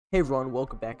Hey everyone,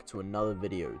 welcome back to another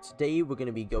video. Today we're going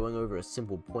to be going over a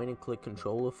simple point and click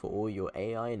controller for all your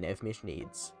AI and NavMesh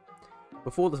needs.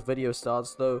 Before the video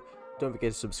starts though, don't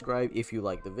forget to subscribe if you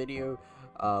like the video.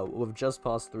 We've just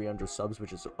passed 300 subs,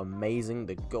 which is amazing.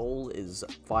 The goal is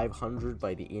 500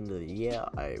 by the end of the year.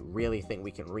 I really think we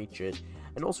can reach it.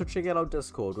 And also check out our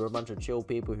Discord. We're a bunch of chill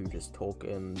people who just talk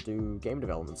and do game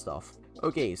development stuff.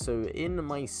 Okay, so in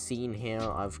my scene here,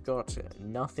 I've got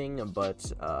nothing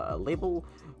but a label,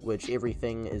 which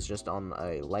everything is just on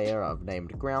a layer I've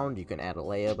named ground. You can add a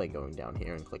layer by going down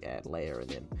here and click add layer, and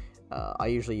then I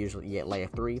usually get layer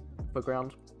 3 for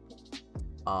ground.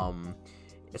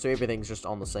 So everything's just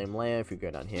on the same layer. If you go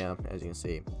down here, as you can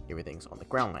see, everything's on the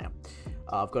ground layer.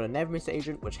 I've got a NavMesh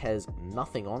agent which has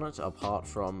nothing on it apart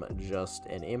from just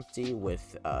an empty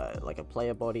with like a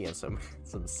player body and some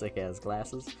sick ass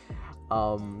glasses.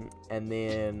 And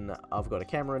then I've got a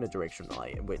camera and a direction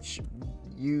light, which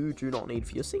you do not need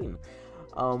for your scene.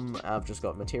 I've just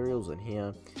got materials in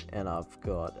here, and I've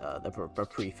got the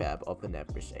prefab of the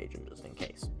NavMesh agent just in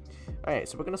case. Alright,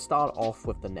 so we're going to start off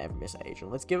with the NavMesh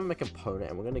agent. Let's give him a component,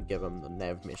 and we're going to give him the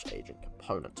NavMesh agent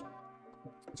component.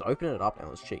 So open it up and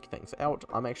let's check things out.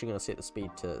 I'm actually going to set the speed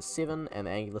to 7 and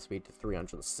the angular speed to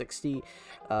 360,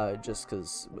 just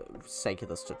because, for the sake of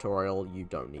this tutorial, you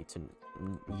don't need to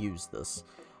use this.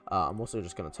 I'm also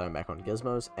just going to turn back on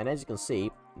gizmos, and as you can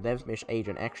see, NavMesh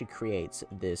agent actually creates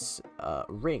this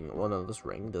ring, well no,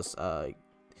 this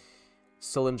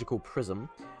cylindrical prism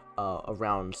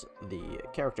around the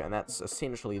character, and that's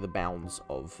essentially the bounds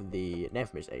of the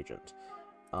NavMesh agent.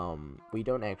 We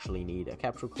don't actually need a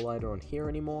capsule collider on here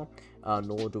anymore,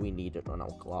 nor do we need it on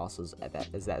our glasses,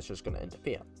 as that's just going to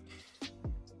interfere.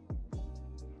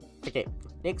 Okay,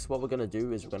 next what we're going to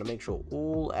do is we're going to make sure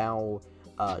all our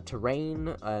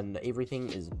terrain and everything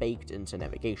is baked into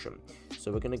navigation.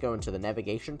 So we're going to go into the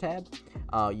navigation tab.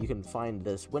 You can find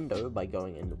this window by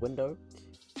going into Window,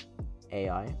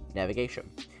 AI,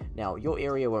 Navigation. Now your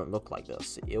area won't look like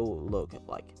this, it'll look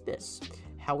like this.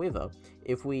 However,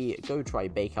 if we go try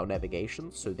bake our navigation,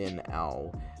 so then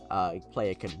our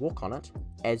player can walk on it,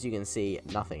 as you can see,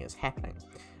 nothing is happening.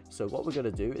 So what we're going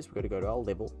to do is we're going to go to our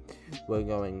level, we're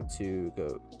going to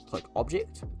go click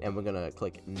Object, and we're going to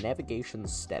click Navigation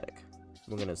Static.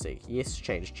 We're going to say yes,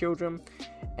 change children,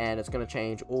 and it's going to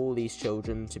change all these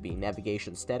children to be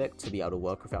navigation static to be able to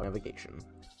work with our navigation.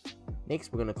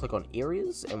 Next, we're going to click on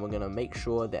areas, and we're going to make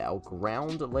sure that our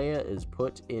ground layer is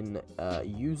put in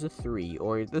user 3,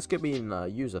 or this could be in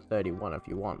user 31 if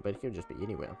you want, but it could just be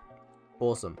anywhere.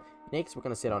 Awesome. Next, we're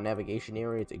going to set our navigation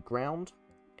area to ground,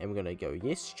 and we're going to go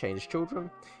yes, change children,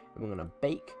 and we're going to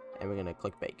bake, and we're going to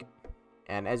click bake.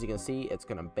 And as you can see, it's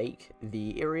going to bake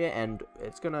the area, and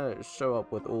it's going to show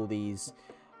up with all these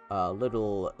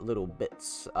little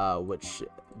bits, which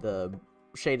the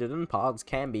shaded in parts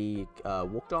can be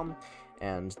walked on,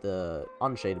 and the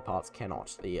unshaded parts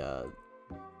cannot, the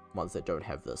ones that don't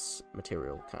have this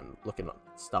material kind of looking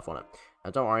stuff on it.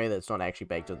 Now don't worry, that's not actually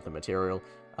baked into the material.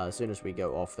 As soon as we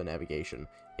go off the navigation,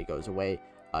 it goes away.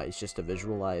 It's just to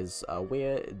visualize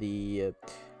where the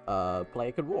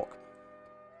player could walk.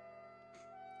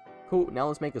 Cool, now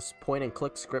let's make a point and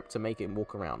click script to make it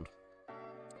walk around.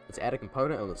 Let's add a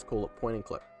component and let's call it point and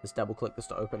click. Let's double click this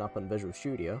to open up in Visual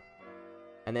Studio.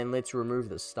 And then let's remove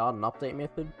the start and update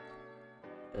method,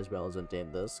 as well as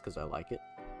indent this, because I like it.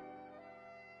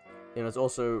 Then let's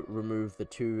also remove the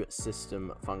two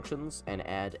system functions and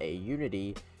add a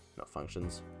Unity, not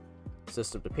functions,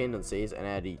 system dependencies, and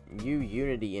add a new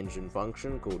Unity engine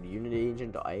function called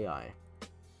UnityEngine.ai.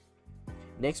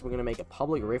 Next, we're going to make a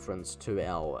public reference to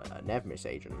our NavMesh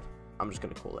agent. I'm just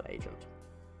going to call it agent.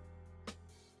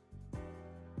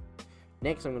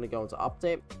 Next, I'm going to go into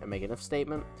update and make an if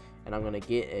statement, and I'm going to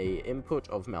get a input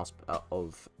of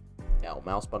our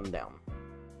mouse button down.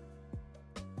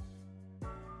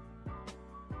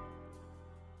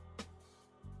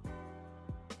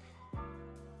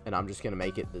 And I'm just going to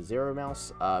make it the 0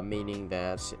 mouse, meaning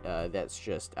that that's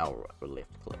just our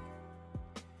left click.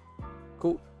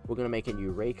 Cool. We're going to make a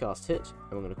new raycast hit,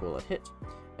 and we're going to call it hit.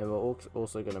 And we're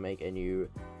also going to make a new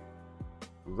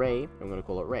ray, and we're going to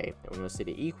call it ray. And we're going to set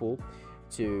it equal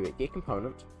to get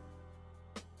component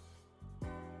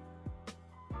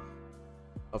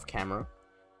of camera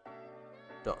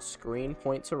dot screen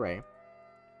point to ray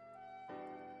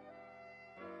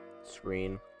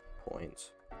screen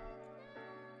point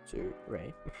to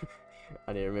ray.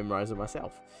 I need to memorize it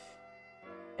myself.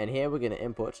 And here we're going to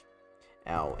input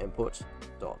our input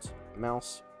dot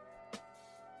mouse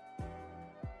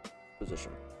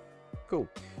position. Cool.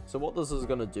 So what this is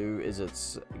gonna do is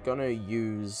it's gonna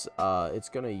use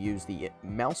the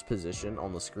mouse position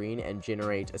on the screen and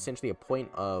generate essentially a point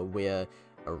where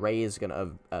a ray is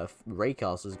gonna a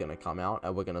raycast is gonna come out.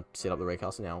 We're gonna set up the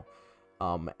raycast now,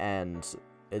 and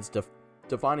it's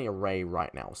defining a ray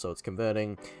right now. So it's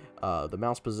converting the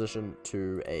mouse position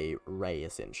to a ray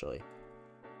essentially.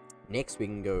 Next we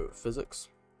can go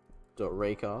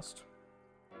physics.raycast,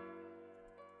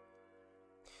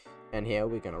 and here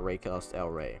we're gonna raycast our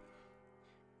ray,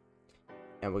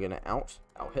 and we're gonna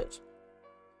hit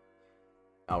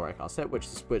our raycast hit,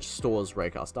 which stores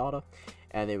raycast data,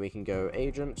 and then we can go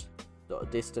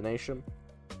agent.destination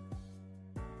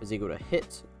is equal to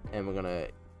hit, and we're gonna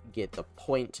get the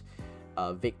point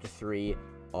vector 3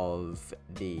 of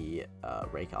the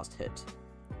raycast hit.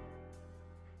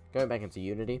 Going back into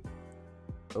Unity.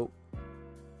 Oh,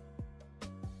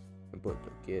 but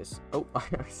guess. Oh, I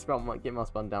spelled my get mouse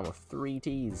button down with 3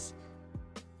 T's.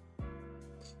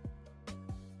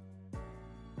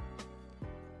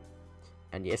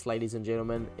 And yes, ladies and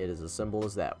gentlemen, it is as simple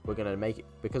as that. We're gonna make it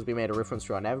because we made a reference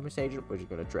to our Navimus agent. We're just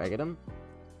gonna drag it in.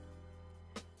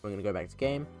 We're gonna go back to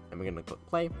game, and we're gonna click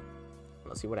play.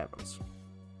 Let's see what happens.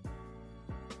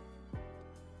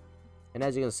 And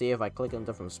as you can see, if I click on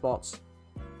different spots,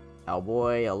 our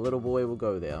little boy will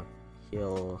go there.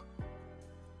 He'll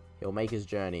make his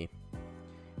journey.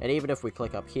 And even if we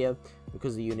click up here,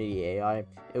 because of the Unity AI,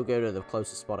 it'll go to the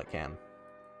closest spot it can.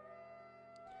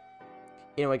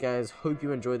 Anyway guys, hope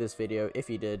you enjoyed this video. If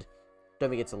you did, don't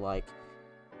forget to like,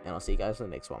 and I'll see you guys in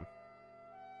the next one.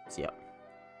 See ya.